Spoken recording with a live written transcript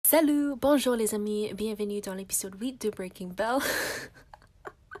Salut, bonjour les amis, bienvenue dans l'épisode 8 de Breaking Bell.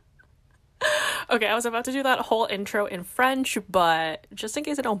 Okay, I was about to do that whole intro in French, but just in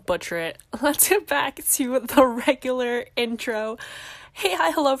case I don't butcher it, let's get back to the regular intro. Hey,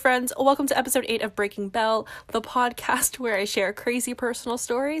 hi, hello, friends. Welcome to episode 8 of Breaking Bell, the podcast where I share crazy personal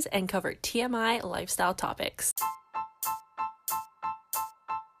stories and cover TMI lifestyle topics.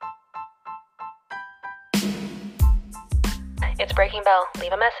 It's Breaking Bell.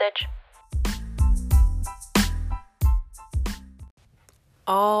 Leave a message.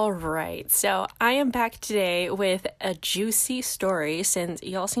 All right, so I am back today with a juicy story since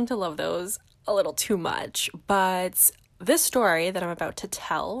y'all seem to love those a little too much. But this story that I'm about to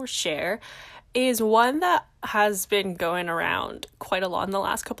tell or share is one that has been going around quite a lot in the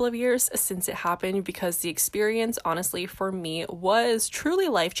last couple of years since it happened, because the experience, honestly, for me was truly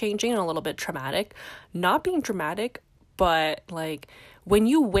life-changing and a little bit traumatic. Not being dramatic, but like when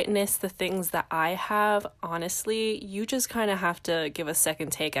you witness the things that I have, honestly, you just kind of have to give a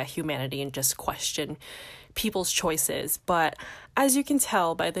second take at humanity and just question people's choices. But as you can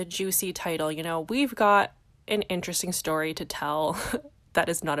tell by the juicy title, we've got an interesting story to tell that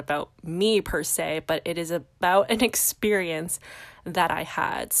is not about me per se, but it is about an experience that I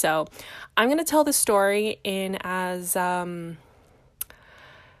had. So I'm going to tell the story in as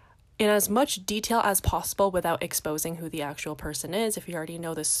much detail as possible without exposing who the actual person is. If you already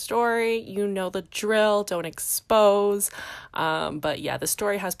know the story, you know the drill, don't expose. But yeah, the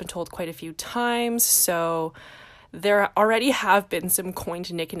story has been told quite a few times, so there already have been some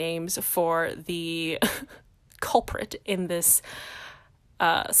coined nicknames for the culprit in this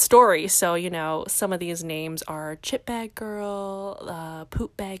story. So, some of these names are Chip Bag Girl,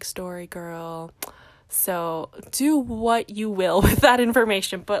 Poop Bag Story Girl. So do what you will with that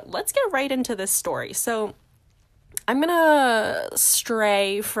information, but let's get right into this story. So I'm gonna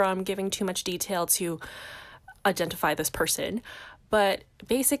stray from giving too much detail to identify this person, but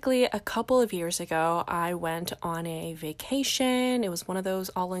basically a couple of years ago, I went on a vacation. It was one of those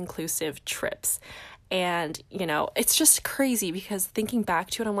all-inclusive trips. And, it's just crazy because thinking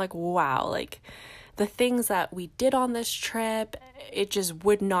back to it, I'm like, wow, like the things that we did on this trip, it just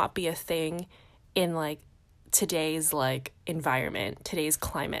would not be a thing in like today's like environment, today's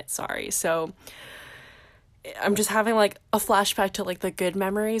climate, So I'm just having like a flashback to like the good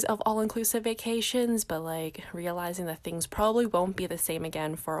memories of all-inclusive vacations, but like realizing that things probably won't be the same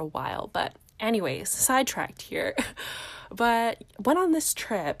again for a while. But anyways, sidetracked here. But went on this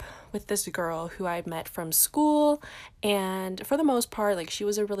trip with this girl who I met from school, and for the most part, like she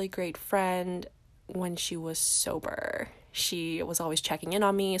was a really great friend when she was sober. She was always checking in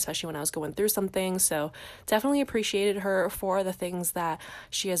on me, especially when I was going through something. So definitely appreciated her for the things that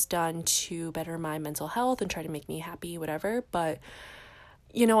she has done to better my mental health and try to make me happy, whatever. But,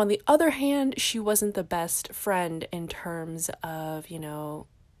 on the other hand, she wasn't the best friend in terms of,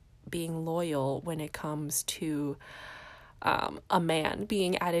 being loyal when it comes to a man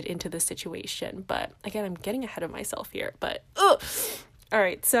being added into the situation. But again, I'm getting ahead of myself here. But, all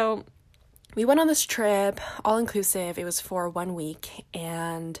right, so we went on this trip, all-inclusive. It was for 1 week,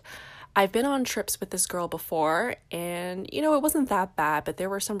 and I've been on trips with this girl before, and, it wasn't that bad, but there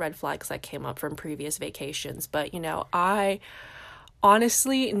were some red flags that came up from previous vacations. But, I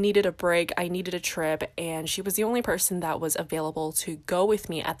honestly needed a break. I needed a trip, and she was the only person that was available to go with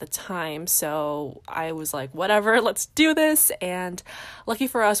me at the time. So I was like, whatever, let's do this. And lucky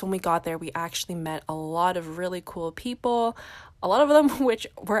for us, when we got there, we actually met a lot of really cool people, a lot of them which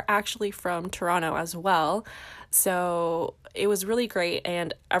were actually from Toronto as well. So it was really great,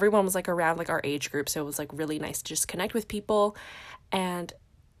 and everyone was like around like our age group, so it was like really nice to just connect with people. And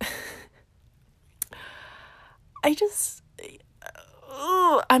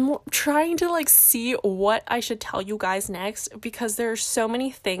I'm trying to like see what I should tell you guys next, because there are so many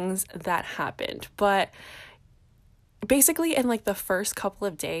things that happened. But basically in like the first couple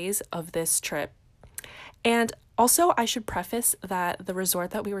of days of this trip, and also I should preface that the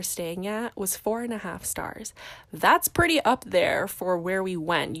resort that we were staying at was 4.5 stars. That's pretty up there for where we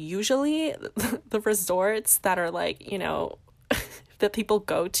went. Usually the resorts that are like, that people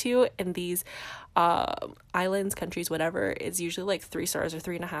go to in these islands, countries, whatever, is usually like 3 stars or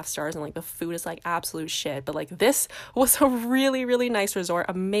 3.5 stars, and like the food is like absolute shit. But like this was a really, really nice resort,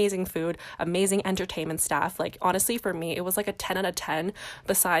 amazing food, amazing entertainment staff. Like honestly, for me, it was like a 10 out of 10,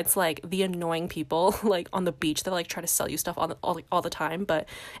 besides like the annoying people like on the beach that like try to sell you stuff all the time, but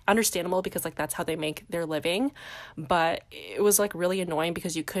understandable because like that's how they make their living. But it was like really annoying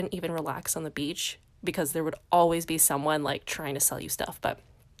because you couldn't even relax on the beach because there would always be someone like trying to sell you stuff. But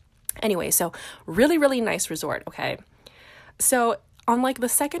anyway, so really, really nice resort, okay? So on like the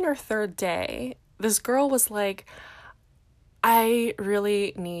second or third day, this girl was like, I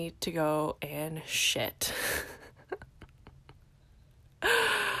really need to go and shit.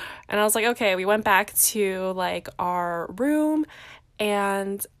 And I was like, okay. We went back to like our room,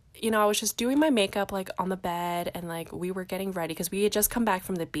 and I was just doing my makeup like on the bed, and like we were getting ready because we had just come back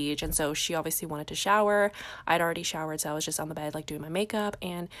from the beach, and so she obviously wanted to shower. I'd already showered, so I was just on the bed like doing my makeup,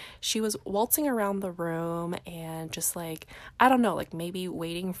 and she was waltzing around the room and just like, I don't know, like maybe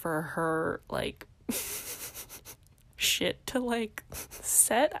waiting for her like shit to like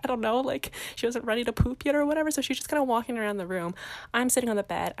set. I don't know, like she wasn't ready to poop yet or whatever, so she's just kind of walking around the room. I'm sitting on the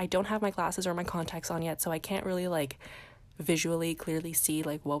bed. I don't have my glasses or my contacts on yet, so I can't really like visually clearly see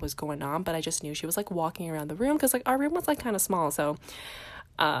like what was going on, but I just knew she was like walking around the room because like our room was like kind of small, so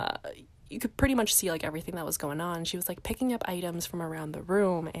you could pretty much see like everything that was going on. She was like picking up items from around the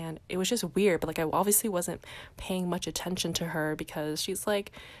room, and it was just weird, but like I obviously wasn't paying much attention to her because she's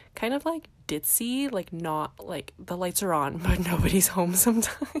like kind of like ditzy, like not like the lights are on but nobody's home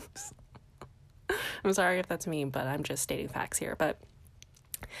sometimes. I'm sorry if that's me, but I'm just stating facts here. But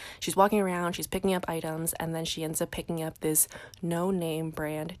she's walking around, she's picking up items, and then she ends up picking up this no-name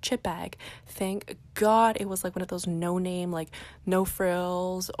brand chip bag. Thank God it was like one of those no-name, like No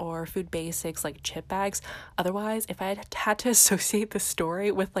Frills or Food Basics like chip bags. Otherwise, if I had had to associate this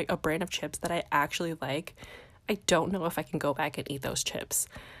story with like a brand of chips that I actually like, I don't know if I can go back and eat those chips.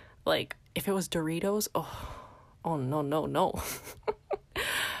 Like if it was Doritos, oh no.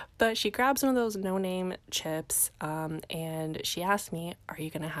 But she grabs one of those no-name chips, and she asked me, are you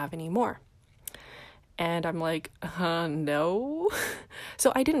gonna have any more? And I'm like, no.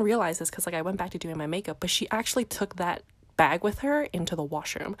 So I didn't realize this because like I went back to doing my makeup, but she actually took that bag with her into the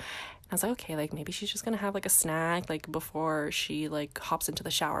washroom. And I was like, okay, like maybe she's just gonna have like a snack like before she like hops into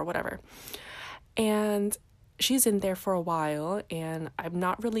the shower or whatever. And she's in there for a while, and I'm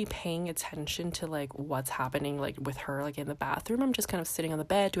not really paying attention to like what's happening like with her like in the bathroom. I'm just kind of sitting on the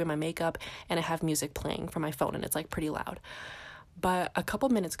bed doing my makeup, and I have music playing from my phone, and it's like pretty loud. But a couple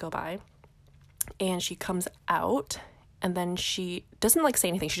minutes go by, and she comes out, and then she doesn't like say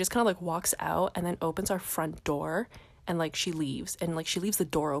anything. She just kind of like walks out and then opens our front door, and like she leaves, and like she leaves the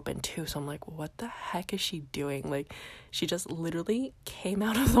door open too. So I'm like, what the heck is she doing? Like she just literally came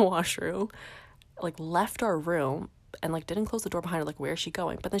out of the washroom, like left our room, and like didn't close the door behind her. Like, where is she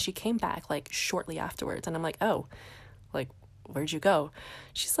going? But then she came back like shortly afterwards, and I'm like, oh, like where'd you go?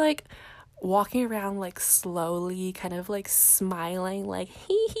 She's like walking around like slowly, kind of like smiling, like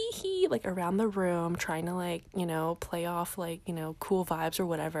he like around the room, trying to like play off like cool vibes or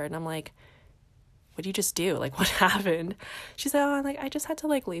whatever. And I'm like, what'd you just do? Like, what happened? She's like, oh, like I just had to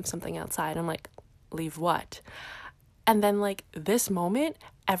like leave something outside. I'm like, leave what? And then like this moment,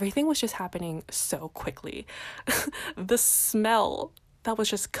 everything was just happening so quickly. The smell that was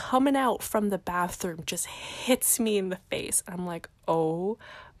just coming out from the bathroom just hits me in the face. I'm like, oh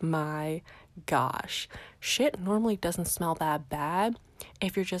my gosh. Shit normally doesn't smell that bad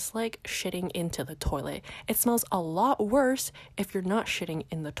if you're just like shitting into the toilet. It smells a lot worse if you're not shitting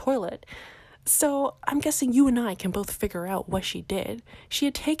in the toilet. So I'm guessing you and I can both figure out what she did. She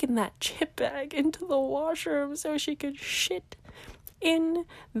had taken that chip bag into the washroom so she could shit in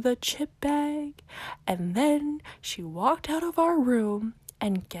the chip bag. And then she walked out of our room,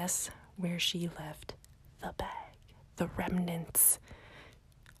 and guess where she left the bag? The remnants.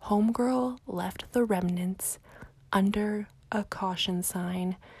 Homegirl left the remnants under a caution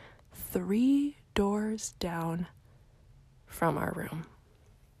sign 3 doors down from our room.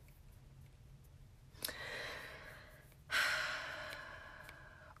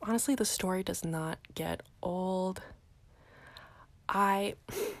 Honestly, the story does not get old. Okay,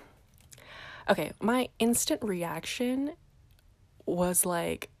 my instant reaction was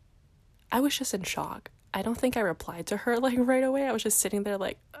like, I was just in shock. I don't think I replied to her like right away. I was just sitting there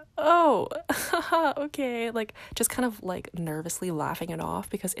like, oh, okay, like just kind of like nervously laughing it off,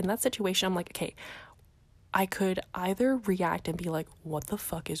 because in that situation, I'm like, okay, I could either react and be like, what the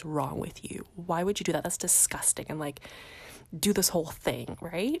fuck is wrong with you? Why would you do that? That's disgusting. And like, do this whole thing,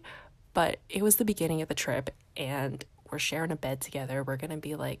 right? But it was the beginning of the trip, and we're sharing a bed together. We're gonna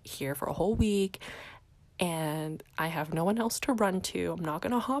be like here for a whole week, and I have no one else to run to. I'm not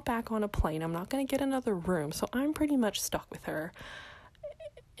gonna hop back on a plane. I'm not gonna get another room. So I'm pretty much stuck with her.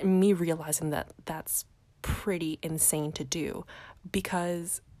 Me realizing that that's pretty insane to do,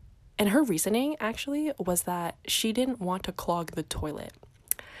 because, and her reasoning actually was that she didn't want to clog the toilet.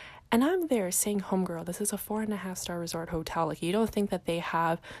 And I'm there saying, homegirl, this is a 4.5-star resort hotel. Like, you don't think that they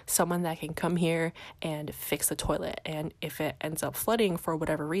have someone that can come here and fix the toilet, and if it ends up flooding for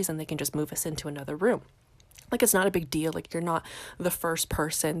whatever reason, they can just move us into another room. Like, it's not a big deal. Like, you're not the first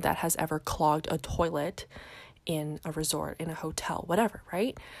person that has ever clogged a toilet in a resort, in a hotel, whatever,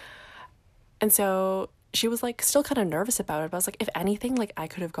 right? And so she was like still kind of nervous about it, but I was like, if anything, like I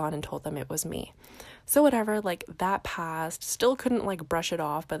could have gone and told them it was me. So whatever, like that passed, still couldn't like brush it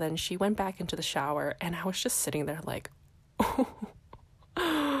off, but then she went back into the shower and I was just sitting there like,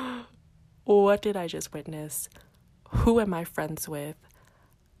 what did I just witness? Who am I friends with?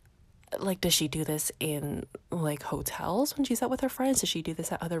 Like, does she do this in like hotels when she's out with her friends? Does she do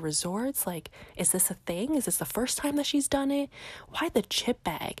this at other resorts? Like, is this a thing? Is this the first time that she's done it? Why the chip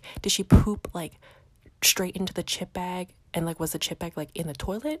bag? Did she poop like straight into the chip bag? And like, was the chip bag like in the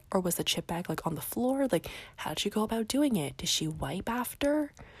toilet, or was the chip bag like on the floor? Like, how did she go about doing it? Did she wipe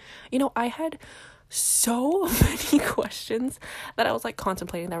after? You know, I had so many questions that I was like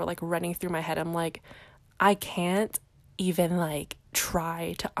contemplating that were like running through my head. I'm like, I can't even like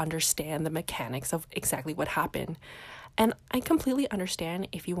try to understand the mechanics of exactly what happened. And I completely understand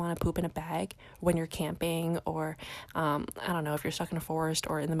if you want to poop in a bag when you're camping, or I don't know, if you're stuck in a forest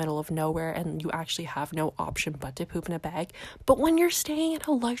or in the middle of nowhere and you actually have no option but to poop in a bag. But when you're staying at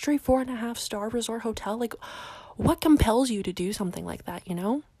a luxury 4.5-star resort hotel, like, what compels you to do something like that, you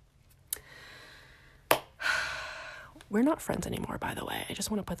know? We're not friends anymore, by the way. I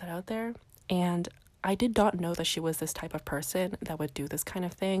just want to put that out there. And I did not know that she was this type of person that would do this kind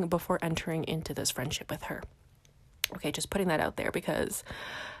of thing before entering into this friendship with her. Okay, just putting that out there, because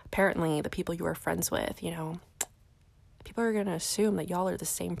apparently the people you are friends with, you know, people are going to assume that y'all are the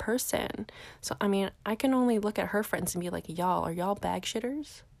same person. So, I mean, I can only look at her friends and be like, are y'all bag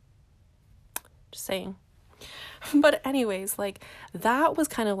shitters? Just saying. But anyways, like, that was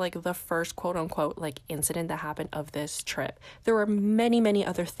kind of like the first quote unquote like incident that happened of this trip. There were many, many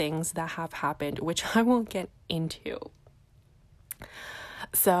other things that have happened, which I won't get into.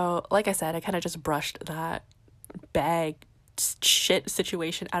 So, like I said, I kind of just brushed that bag shit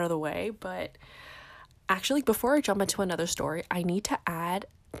situation out of the way. But actually, before I jump into another story, I need to add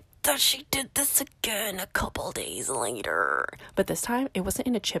that she did this again a couple days later. But this time, it wasn't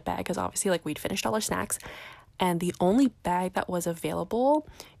in a chip bag, because obviously, like, we'd finished all our snacks. And the only bag that was available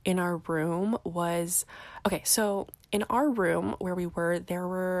in our room was... Okay, so in our room where we were, there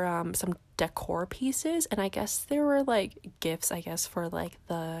were some decor pieces. And I guess there were, like, gifts, I guess, for, like,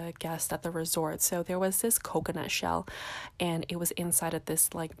 the guests at the resort. So there was this coconut shell. And it was inside of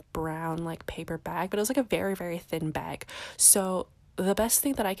this, like, brown, like, paper bag. But it was, like, a very, very thin bag. So the best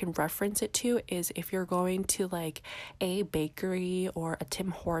thing that I can reference it to is if you're going to like a bakery or a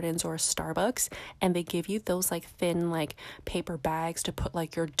Tim Hortons or a Starbucks, and they give you those like thin like paper bags to put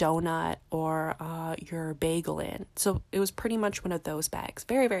like your donut or your bagel in. So it was pretty much one of those bags,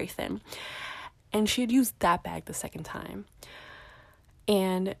 very, very thin. And she had used that bag the second time.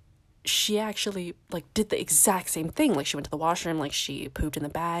 And she actually like did the exact same thing. Like, she went to the washroom, like she pooped in the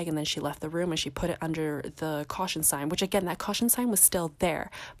bag, and then she left the room and she put it under the caution sign, which again, that caution sign was still there.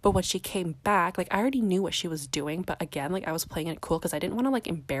 But when she came back, like, I already knew what she was doing, but again, like, I was playing it cool because I didn't want to like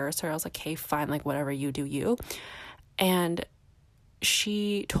embarrass her. I was like, hey, fine, like, whatever, you do you. And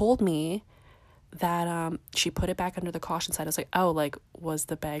she told me that she put it back under the caution sign. I was like, oh, like, was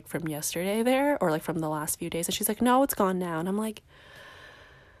the bag from yesterday there, or like from the last few days? And she's like, no, it's gone now. And I'm like,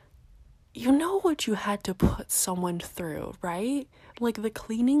 you know what you had to put someone through, right? Like, the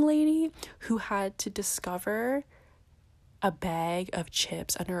cleaning lady who had to discover a bag of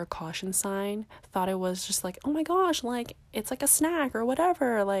chips under a caution sign thought it was just like, oh my gosh, like, it's like a snack or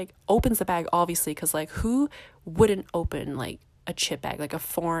whatever. Like, opens the bag, obviously, because like, who wouldn't open like a chip bag, like a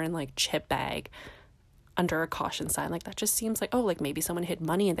foreign like chip bag under a caution sign? Like, that just seems like, oh, like maybe someone hid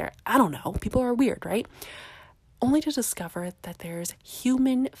money in there. I don't know. People are weird, right? Only to discover that there's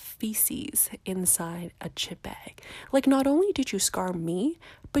human feces inside a chip bag. Like, not only did you scar me,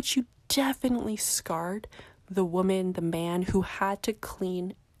 but you definitely scarred the woman, the man who had to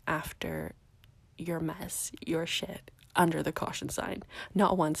clean after your mess, your shit, under the caution sign.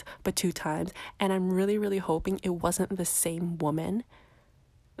 Not once, but 2 times. And I'm really, really hoping it wasn't the same woman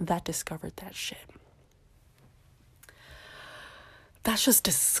that discovered that shit. That's just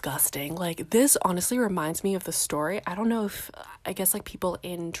disgusting. Like, this honestly reminds me of the story. I don't know if, I guess like people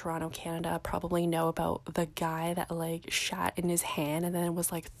in Toronto, Canada probably know about the guy that like shat in his hand and then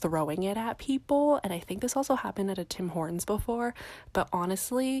was like throwing it at people. And I think this also happened at a Tim Hortons before. But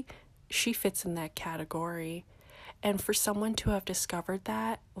honestly, she fits in that category. And for someone to have discovered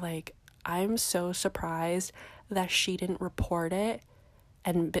that, like, I'm so surprised that she didn't report it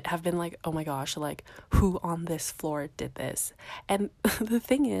and have been like, oh my gosh, like, who on this floor did this? And the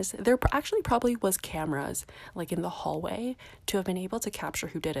thing is, there actually probably was cameras like in the hallway to have been able to capture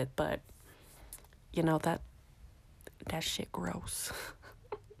who did it, but you know, That shit gross.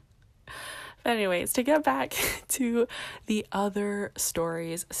 Anyways, to get back to the other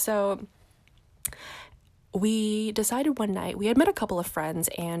stories. So we decided one night, we had met a couple of friends,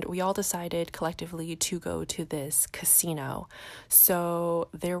 and we all decided collectively to go to this casino. So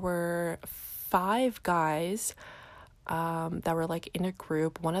there were 5 guys that were like in a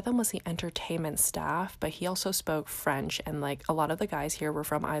group. One of them was the entertainment staff, but he also spoke French, and like a lot of the guys here were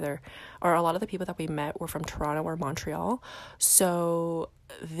from a lot of the people that we met were from Toronto or Montreal. So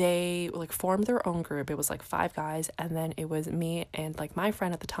they like formed their own group. It was like 5 guys, and then it was me and like my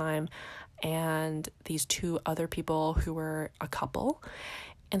friend at the time and these 2 other people who were a couple.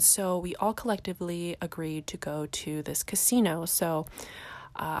 And so we all collectively agreed to go to this casino. So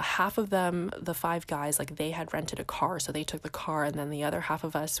half of them, the 5 guys, like they had rented a car, so they took the car, and then the other half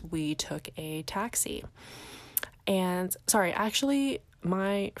of us, we took a taxi. And sorry, actually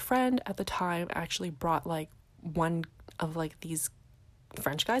my friend at the time actually brought like one of like these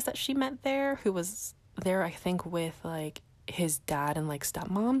French guys that she met there, who was there I think with like his dad and like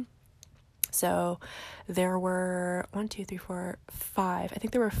stepmom. So there were 1, 2, 3, 4, 5. I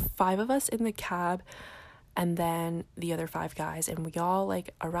think there were 5 of us in the cab, and then the other 5 guys, and we all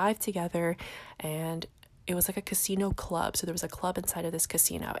like arrived together, and it was like a casino club. So there was a club inside of this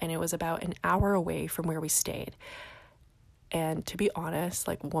casino, and it was about an hour away from where we stayed. And to be honest,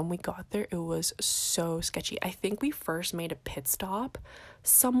 like when we got there, it was so sketchy. I think we first made a pit stop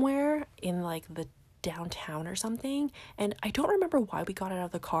somewhere in like the downtown or something, and I don't remember why we got out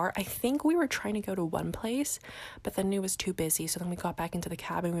of the car. I think we were trying to go to one place, but then it was too busy, so then we got back into the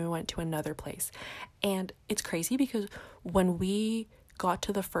cab and we went to another place. And it's crazy because when we got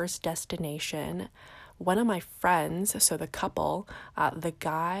to the first destination, one of my friends, so the couple, the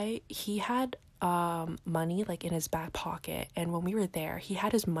guy, he had money like in his back pocket, and when we were there, he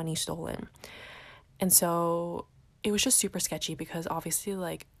had his money stolen. And so it was just super sketchy because obviously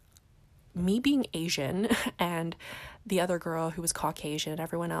like me being Asian and the other girl who was Caucasian and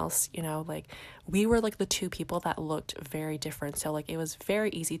everyone else, you know, like we were like the 2 people that looked very different. So like it was very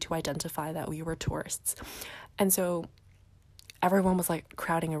easy to identify that we were tourists. And so everyone was like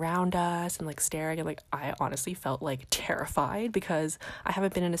crowding around us and like staring, and like I honestly felt like terrified because I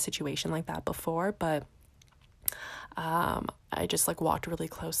haven't been in a situation like that before. But I just like walked really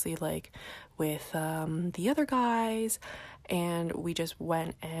closely like with the other guys, and we just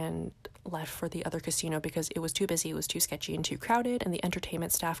went and left for the other casino because it was too busy, it was too sketchy and too crowded. And the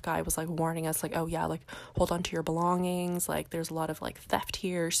entertainment staff guy was like warning us like, oh yeah, like hold on to your belongings, like there's a lot of like theft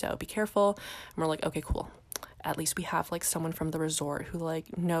here, so be careful. And we're like, okay, cool, at least we have like someone from the resort who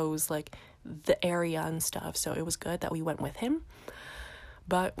like knows like the area and stuff. So it was good that we went with him.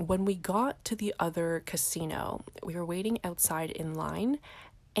 But when we got to the other casino, we were waiting outside in line,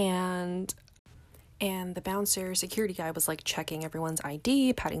 and the bouncer security guy was like checking everyone's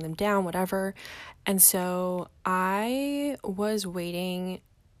ID, patting them down, whatever. And so I was waiting.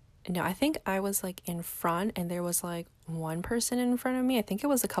 No, I think I was like in front, and there was like one person in front of me. I think it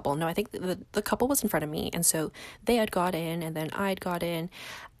was a couple. No, I think the couple was in front of me. And so they had got in, and then I'd got in,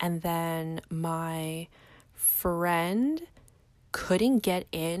 and then my friend couldn't get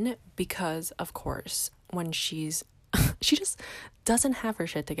in because, of course, when she just doesn't have her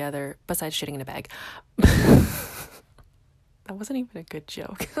shit together besides shitting in a bag. That wasn't even a good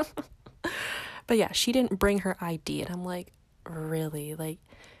joke. But yeah, she didn't bring her ID, and I'm like, really? Like,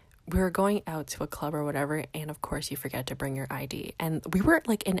 we were going out to a club or whatever, and of course you forget to bring your ID, and we were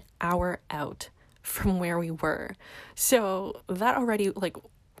like an hour out from where we were, so that already like,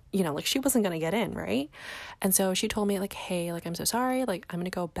 you know, like she wasn't gonna get in, right? And so she told me like, hey, like I'm so sorry, like I'm gonna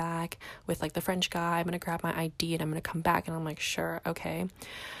go back with like the French guy, I'm gonna grab my ID and I'm gonna come back. And I'm like, sure, okay.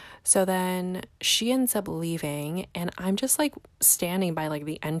 So then she ends up leaving, and I'm just like standing by like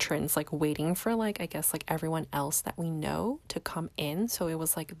the entrance, like waiting for like, I guess like everyone else that we know to come in. So it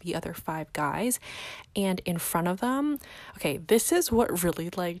was like the other 5 guys, and in front of them, okay, this is what really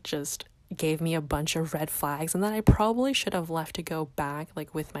like just gave me a bunch of red flags, and then I probably should have left to go back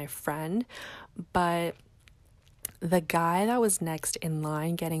like with my friend. But the guy that was next in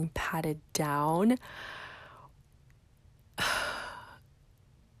line getting patted down,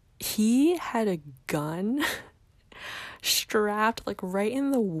 he had a gun strapped like right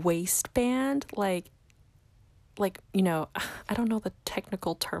in the waistband, like you know, I don't know the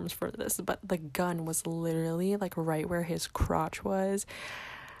technical terms for this, but the gun was literally like right where his crotch was.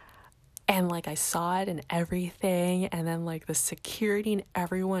 And like I saw it and everything, and then like the security and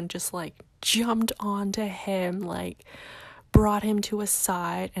everyone just like jumped onto him, like brought him to a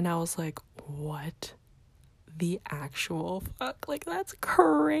side, and I was like, what the actual fuck? Like, that's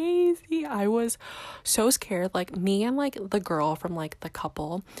crazy. I was so scared. Like, me and like the girl from like the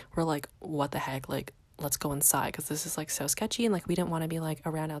couple were like, what the heck? Like, let's go inside, because this is like so sketchy, and like we didn't want to be like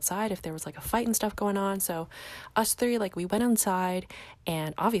around outside if there was like a fight and stuff going on. So us three, like, we went inside,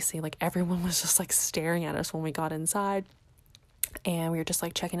 and obviously like everyone was just like staring at us when we got inside. And we were just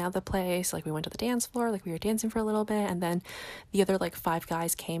like checking out the place. Like, we went to the dance floor, like we were dancing for a little bit, and then the other like 5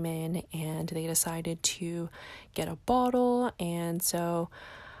 guys came in and they decided to get a bottle. And so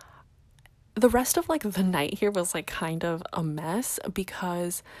the rest of like the night here was like kind of a mess,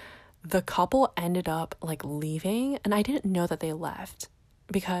 because the couple ended up like leaving, and I didn't know that they left,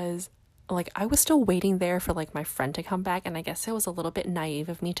 because like I was still waiting there for like my friend to come back, and I guess it was a little bit naive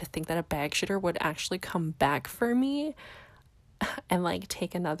of me to think that a bag shooter would actually come back for me and like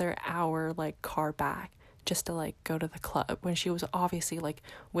take another hour like car back just to like go to the club, when she was obviously like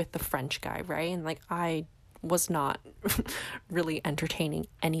with the French guy, right? And like I was not really entertaining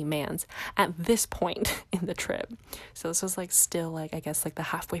any mans at this point in the trip. So this was like still like, I guess, like the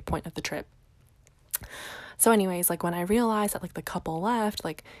halfway point of the trip. So anyways, like when I realized that like the couple left,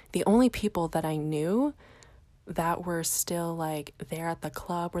 like the only people that I knew that were still like there at the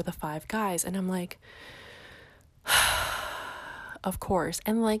club were the 5 guys. And I'm like, of course.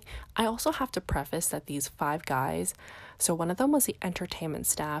 And like, I also have to preface that these 5 guys, so one of them was the entertainment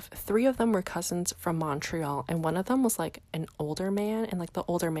staff, 3 of them were cousins from Montreal, and one of them was like an older man, and like the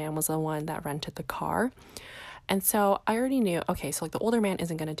older man was the one that rented the car. And so I already knew, okay, so like the older man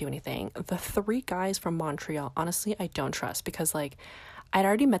isn't going to do anything. The 3 guys from Montreal, honestly, I don't trust, because like I'd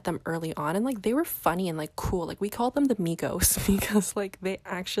already met them early on, and like they were funny and like cool. Like we called them the Migos because like they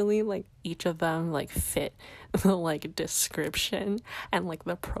actually, like, each of them like fit the like description and like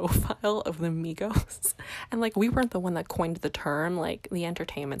the profile of the Migos. And like we weren't the one that coined the term, like the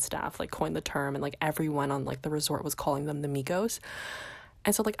entertainment staff like coined the term, and like everyone on like the resort was calling them the Migos.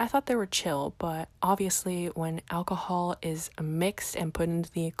 And so like I thought they were chill, but obviously when alcohol is mixed and put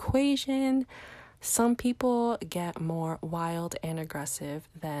into the equation, some people get more wild and aggressive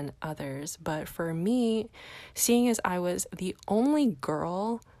than others. But for me, seeing as I was the only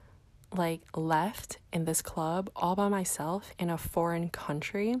girl like left in this club all by myself in a foreign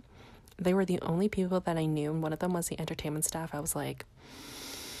country, they were the only people that I knew, and one of them was the entertainment staff. I was like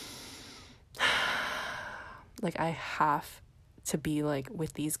I have to be like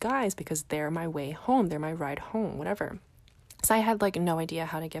with these guys because they're my way home, they're my ride home, whatever. So I had like no idea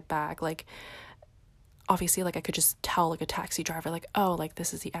how to get back. Like obviously, like I could just tell like a taxi driver, like, oh, like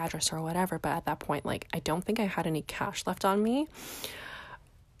this is the address or whatever. But at that point, like I don't think I had any cash left on me.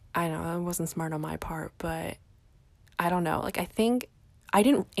 I know it wasn't smart on my part, but I don't know. Like I think I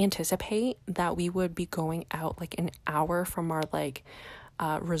didn't anticipate that we would be going out like an hour from our like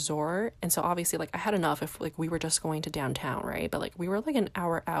resort. And so obviously like I had enough if like we were just going to downtown, right? But like we were like an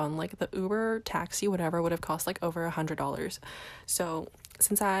hour out, and like the Uber, taxi, whatever would have cost like over $100. So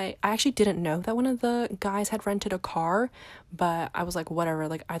since I actually didn't know that one of the guys had rented a car, but I was like, whatever,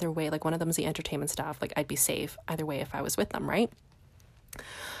 like either way, like one of them is the entertainment staff, like I'd be safe either way if I was with them, right?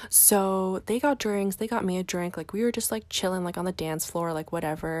 So they got drinks, they got me a drink, like we were just like chilling like on the dance floor, like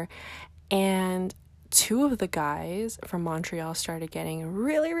whatever. And 2 of the guys from Montreal started getting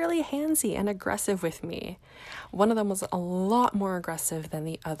really, really handsy and aggressive with me. One of them was a lot more aggressive than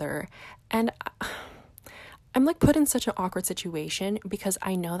the other. And I'm like put in such an awkward situation, because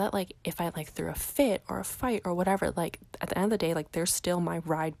I know that like if I like threw a fit or a fight or whatever, like at the end of the day, like they're still my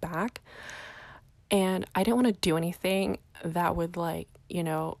ride back. And I didn't want to do anything that would like, you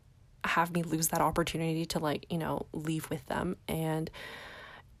know, have me lose that opportunity to like, you know, leave with them. And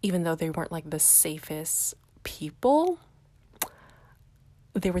even though they weren't like the safest people,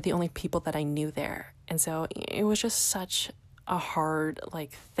 they were the only people that I knew there. And so it was just such a hard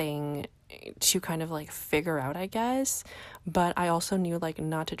like thing to kind of like figure out, I guess. But I also knew like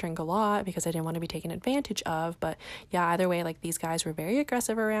not to drink a lot because I didn't want to be taken advantage of. But yeah, either way, like these guys were very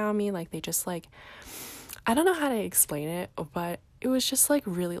aggressive around me. Like they just like, I don't know how to explain it, but it was just like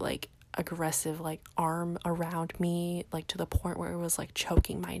really like aggressive, like arm around me, like to the point where it was like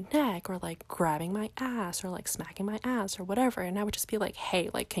choking my neck or like grabbing my ass or like smacking my ass or whatever. And I would just be like, hey,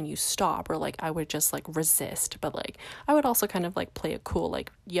 like, can you stop? Or like I would just like resist, but like I would also kind of like play it cool,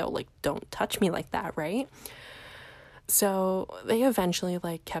 like, yo, like don't touch me like that, right? So they eventually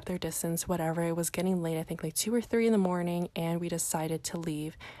like kept their distance, whatever. It was getting late, I think like 2 or 3 in the morning, and we decided to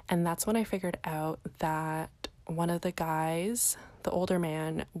leave. And that's when I figured out that one of the guys, the older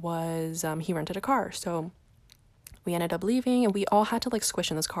man, was he rented a car. So we ended up leaving, and we all had to like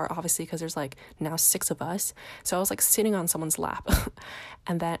squish in this car, obviously, because there's like now 6 of us. So I was like sitting on someone's lap.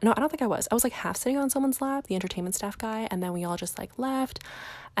 And then, no, I don't think I was like half sitting on someone's lap, the entertainment staff guy. And then we all just like left.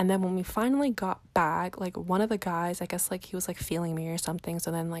 And then when we finally got back, like one of the guys, I guess like he was like feeling me or something.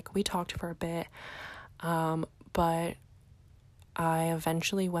 So then like we talked for a bit. But I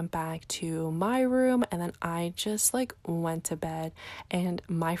eventually went back to my room, and then I just like went to bed. And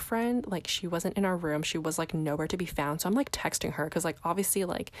my friend, like, she wasn't in our room, she was like nowhere to be found. So I'm like texting her because like obviously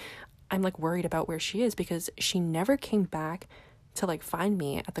like I'm like worried about where she is, because she never came back to like find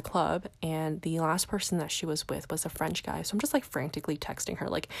me at the club, and the last person that she was with was a French guy. So I'm just like frantically texting her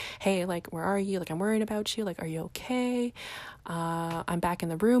like, hey, like, where are you? Like, I'm worried about you. Like, are you okay? I'm back in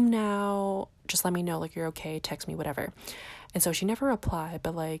the room now, just let me know like you're okay, text me, whatever. And so she never replied,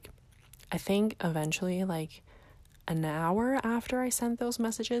 but like I think eventually like an hour after I sent those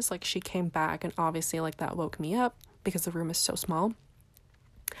messages, like she came back, and obviously like that woke me up because the room is so small.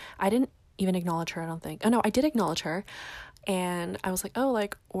 I didn't even acknowledge her, I don't think. Oh no, I did acknowledge her. And I was like, oh,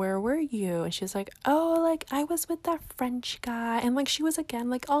 like, where were you? And she was like, oh, like, I was with that French guy. And like she was again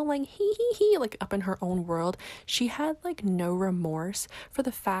like all like he like up in her own world. She had like no remorse for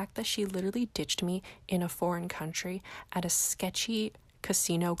the fact that she literally ditched me in a foreign country at a sketchy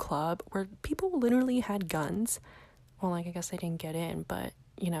casino club where people literally had guns. Well, like, I guess they didn't get in, but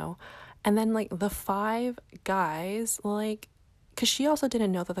you know. And then like the 5 guys, like, because she also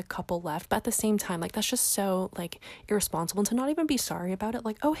didn't know that the couple left, but at the same time, like, that's just so like irresponsible. And to not even be sorry about it,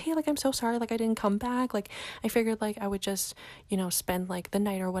 like, oh hey, like, I'm so sorry, like, I didn't come back, like, I figured like I would just, you know, spend like the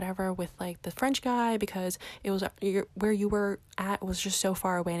night or whatever with like the French guy, because it was where you were at was just so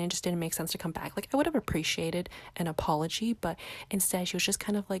far away and it just didn't make sense to come back. Like, I would have appreciated an apology, but instead she was just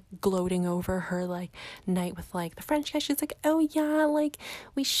kind of like gloating over her like night with like the French guy. She's like, oh yeah, like,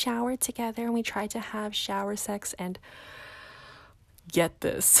 we showered together and we tried to have shower sex. And get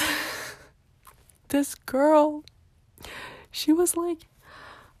this, this girl, she was like,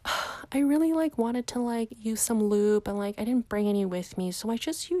 I really like wanted to like use some lube, and like I didn't bring any with me, so I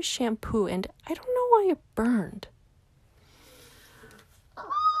just used shampoo, and I don't know why it burned.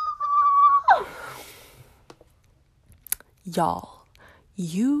 Y'all,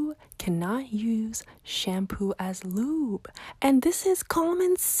 you cannot use shampoo as lube, and this is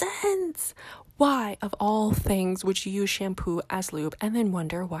common sense. Why, of all things, would you use shampoo as lube and then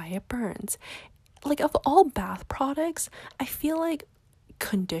wonder why it burns? Like, of all bath products, I feel like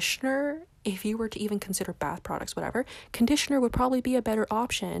conditioner, if you were to even consider bath products, whatever, conditioner would probably be a better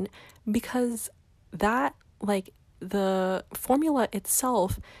option, because that, like, the formula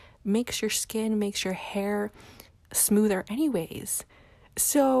itself makes your skin, makes your hair smoother anyways.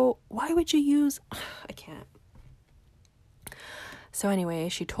 So why would you use, I can't. So anyway,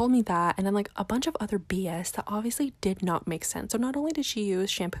 she told me that, and then like a bunch of other BS that obviously did not make sense. So not only did she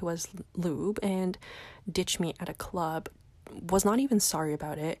use shampoo as lube and ditch me at a club, was not even sorry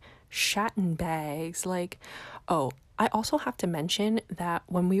about it, shat in bags, like, oh, I also have to mention that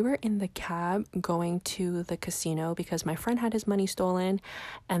when we were in the cab going to the casino, because my friend had his money stolen,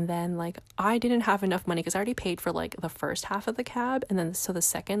 and then like I didn't have enough money because I already paid for like the first half of the cab, and then so the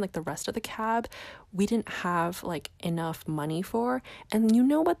second, like the rest of the cab, we didn't have like enough money for. And you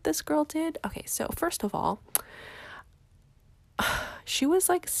know what this girl did? Okay, so first of all, she was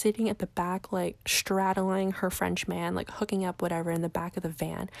like sitting at the back, like straddling her French man, like hooking up whatever in the back of the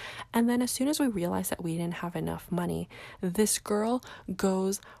van. And then as soon as we realized that we didn't have enough money, this girl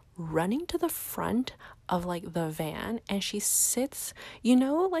goes running to the front of like the van, and she sits, you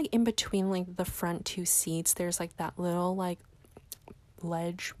know, like in between like the front 2 seats, there's like that little like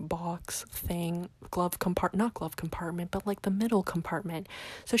ledge box thing, not glove compartment, but like the middle compartment.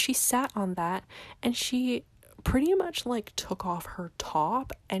 So she sat on that, and she pretty much like took off her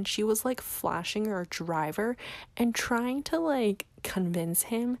top, and she was like flashing her driver and trying to like convince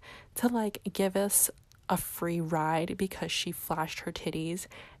him to like give us a free ride because she flashed her titties,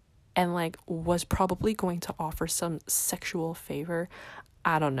 and like was probably going to offer some sexual favor.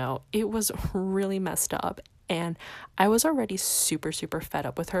 I don't know. It was really messed up. And I was already super, super fed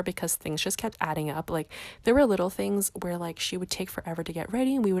up with her because things just kept adding up. Like, there were little things where, like, she would take forever to get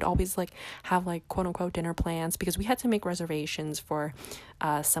ready, and we would always, like, have, like, quote-unquote dinner plans, because we had to make reservations for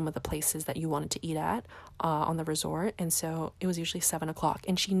some of the places that you wanted to eat at on the resort. And so it was usually 7 o'clock.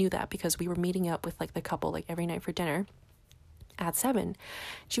 And she knew that because we were meeting up with, like, the couple, like, every night for dinner. at 7.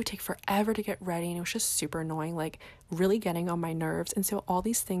 She would take forever to get ready, and it was just super annoying, like really getting on my nerves. And so all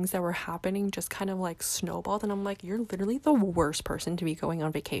these things that were happening just kind of like snowballed, and I'm like, you're literally the worst person to be going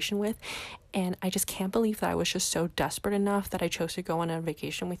on vacation with. And I just can't believe that I was just so desperate enough that I chose to go on a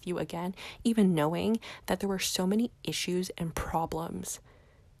vacation with you again, even knowing that there were so many issues and problems.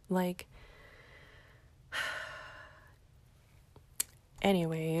 Like,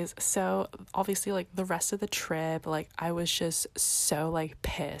 anyways, so obviously like the rest of the trip, like I was just so like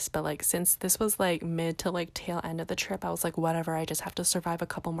pissed. But like since this was like mid to like tail end of the trip, I was like, whatever, I just have to survive a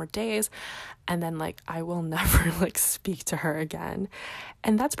couple more days, and then like I will never like speak to her again.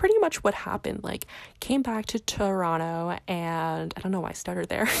 And that's pretty much what happened. Like, came back to Toronto, and I don't know why I started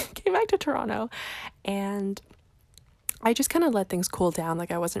there. Came back to Toronto, and I just kind of let things cool down. Like,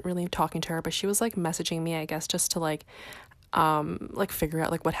 I wasn't really talking to her, but she was like messaging me, I guess, just to like figure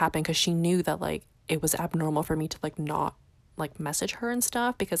out like what happened, because she knew that like it was abnormal for me to like not like message her and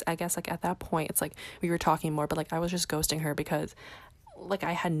stuff, because I guess like at that point it's like we were talking more, but like I was just ghosting her because like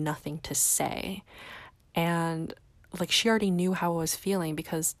I had nothing to say. And like she already knew how I was feeling,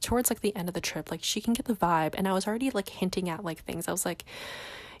 because towards like the end of the trip, like she can get the vibe, and I was already like hinting at like things. I was like,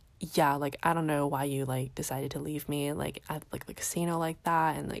 yeah, like I don't know why you like decided to leave me like at like the casino like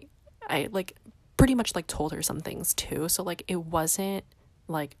that. And like I like pretty much like told her some things too, so like it wasn't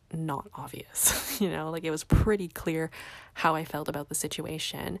like not obvious. Like it was pretty clear how I felt about the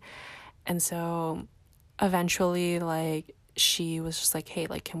situation. And so eventually like she was just like, hey,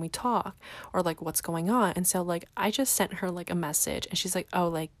 like, can we talk, or like what's going on? And so like I just sent her like a message, and she's like, oh,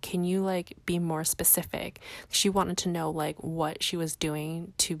 like, can you like be more specific? She wanted to know like what she was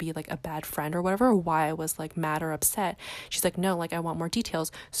doing to be like a bad friend or whatever, or why I was like mad or upset. She's like, no, like I want more details.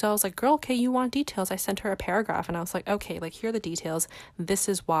 So I was like, girl, okay, you want details? I sent her a paragraph, and I was like, okay, like here are the details, this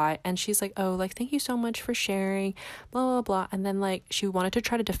is why. And she's like, oh, like thank you so much for sharing, blah blah blah. And then like she wanted to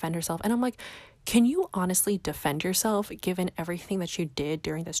try to defend herself, and I'm like, can you honestly defend yourself given everything that you did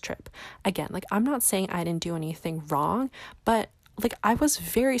during this trip? Again, like I'm not saying I didn't do anything wrong, but like I was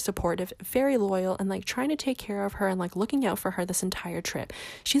very supportive, very loyal, and like trying to take care of her and like looking out for her this entire trip.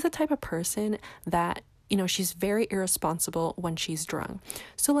 She's the type of person that, she's very irresponsible when she's drunk.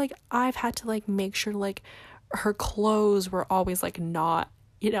 So like I've had to like make sure like her clothes were always like not,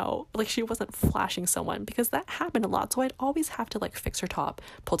 like she wasn't flashing someone, because that happened a lot. So I'd always have to like fix her top,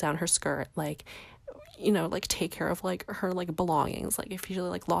 pull down her skirt, like, like take care of like her like belongings, like if she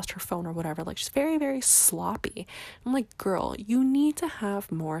like lost her phone or whatever. Like she's very, very sloppy. I'm like, girl, you need to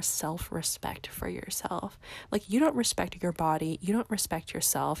have more self-respect for yourself. Like you don't respect your body, you don't respect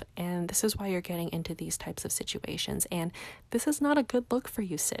yourself, and this is why you're getting into these types of situations, and this is not a good look for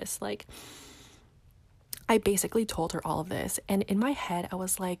you, sis. Like I basically told her all of this, and in my head I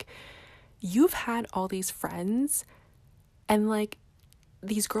was like, you've had all these friends, and like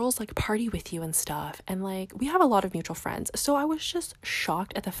these girls like party with you and stuff, and like we have a lot of mutual friends. So I was just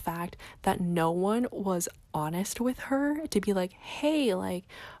shocked at the fact that no one was honest with her to be like, hey, like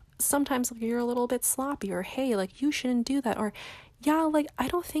sometimes like, you're a little bit sloppy, or hey, like you shouldn't do that, or yeah, like I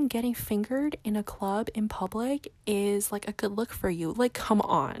don't think getting fingered in a club in public is like a good look for you. Like come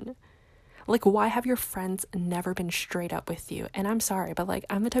on. Like, why have your friends never been straight up with you? And I'm sorry, but like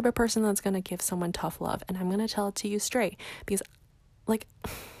I'm the type of person that's gonna give someone tough love, and I'm gonna tell it to you straight, because like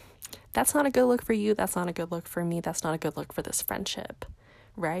that's not a good look for you, that's not a good look for me, that's not a good look for this friendship,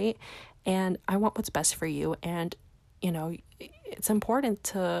 right? And I want what's best for you, and it's important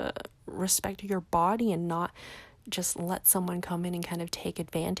to respect your body and not just let someone come in and kind of take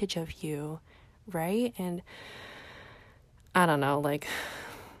advantage of you, right? And I don't know, like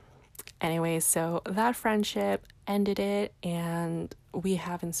anyways, so that friendship ended it, and we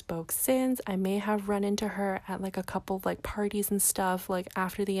haven't spoke since. I may have run into her at like a couple like parties and stuff like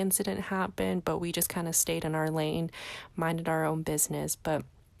after the incident happened, but we just kind of stayed in our lane, minded our own business. But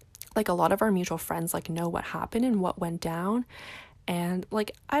like a lot of our mutual friends like know what happened and what went down, and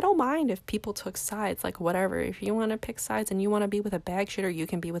like I don't mind if people took sides, like whatever. If you want to pick sides and you want to be with a bag shitter, you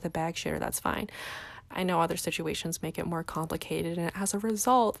can be with a bag shitter, that's fine. I know other situations make it more complicated, and as a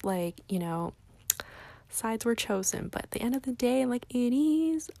result, like, sides were chosen. But at the end of the day, like, it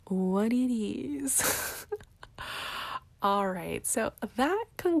is what it is. All right, so that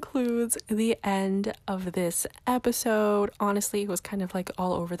concludes the end of this episode. Honestly, it was kind of like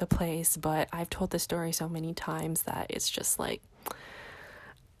all over the place, but I've told this story so many times that it's just like,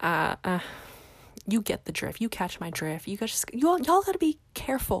 you get the drift. You catch my drift. Y'all gotta be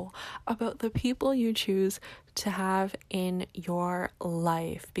careful about the people you choose to have in your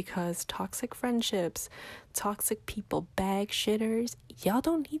life, because toxic friendships, toxic people, bag shitters, y'all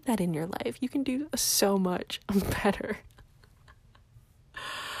don't need that in your life. You can do so much better.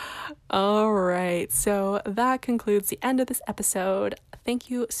 All right, so that concludes the end of this episode. Thank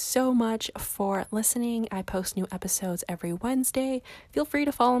you so much for listening. I post new episodes every Wednesday. Feel free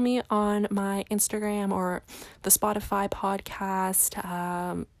to follow me on my Instagram or the Spotify podcast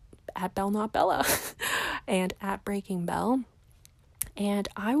at Bell Not Bella and at Breaking Bell. And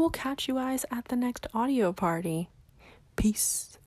I will catch you guys at the next audio party. Peace.